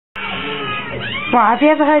Right, have you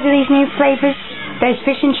ever heard of these new flavours? There's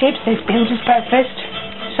fish and chips, there's Builder's breakfast.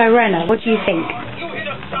 So, Rena, what do you think? You hit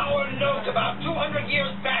a sour note about 200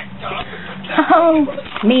 years back, Doc. Oh,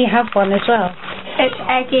 Me have one as well. it's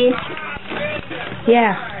eggy.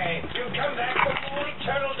 Yeah. You come back for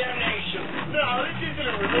eternal damnation. No, this isn't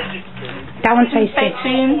a religious thing. That one tastes good.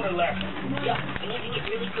 Bacon.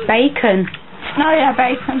 Bacon. Oh yeah,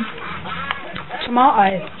 bacon.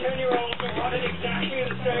 Tomato. 10-year-olds who wanted exactly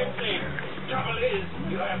the same thing. Trouble is,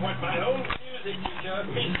 you have what my old music teacher,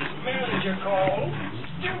 Mrs. Manager, calls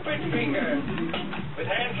stupid fingers. With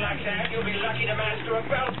hands like that, you'll be lucky to master a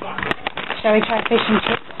belt buckle. Shall we try fish and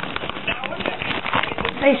chips? Now, what the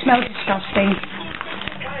They smell disgusting.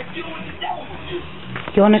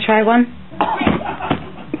 You want to try one?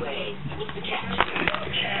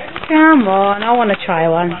 Come on, I want to try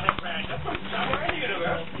one.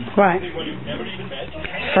 Right.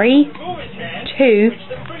 3, 2,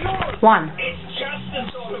 1.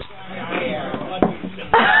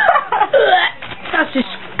 That's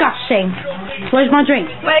disgusting. Where's my drink?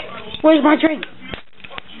 Wait. Where's my drink?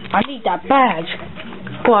 I need that bad.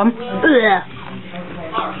 Go on.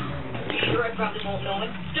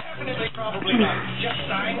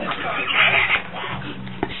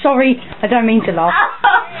 Sorry, I don't mean to laugh.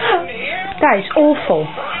 That is awful.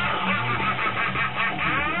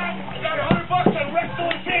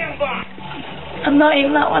 I'm not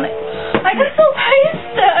eating that one. I can still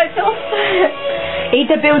taste it. I feel sick. Eat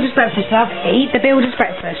the Builder's breakfast, love. Eat the Builder's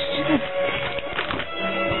breakfast.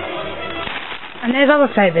 And there's other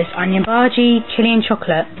flavours. Onion bharjee, chilli and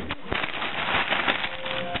chocolate.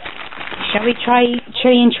 Shall we try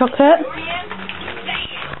chilli and chocolate?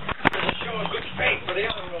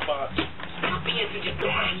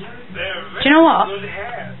 Do you know what?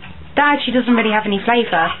 That actually doesn't really have any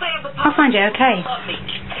flavour. I find it okay.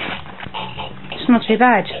 It's not too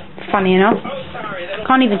bad, funny enough.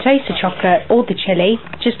 Can't even taste the chocolate or the chilli.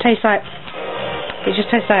 It just tastes like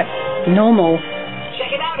normal. Check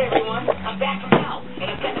it out, everyone. I'm back from hell, and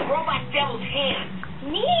I've got the robot devil's hand.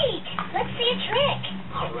 Neat. Let's see a trick.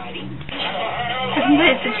 Alrighty.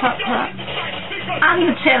 There's the chocolate and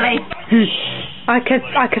the chili. I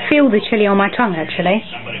could feel the chilli on my tongue actually.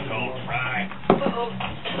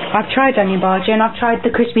 I've tried onion bharjee and I've tried the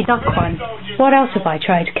crispy duck one. What else have I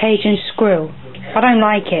tried? Cajun squirrel. I don't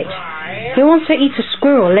like it. Who wants to eat a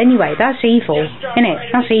squirrel anyway? That's evil, isn't it?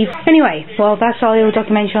 That's evil. Anyway, well, that's our little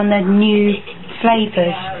documentary on the new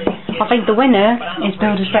flavours. I think the winner is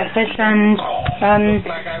Builder's breakfast and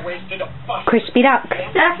crispy duck.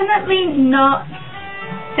 Definitely not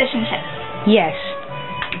fish and chips. Yes.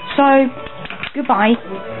 So, goodbye.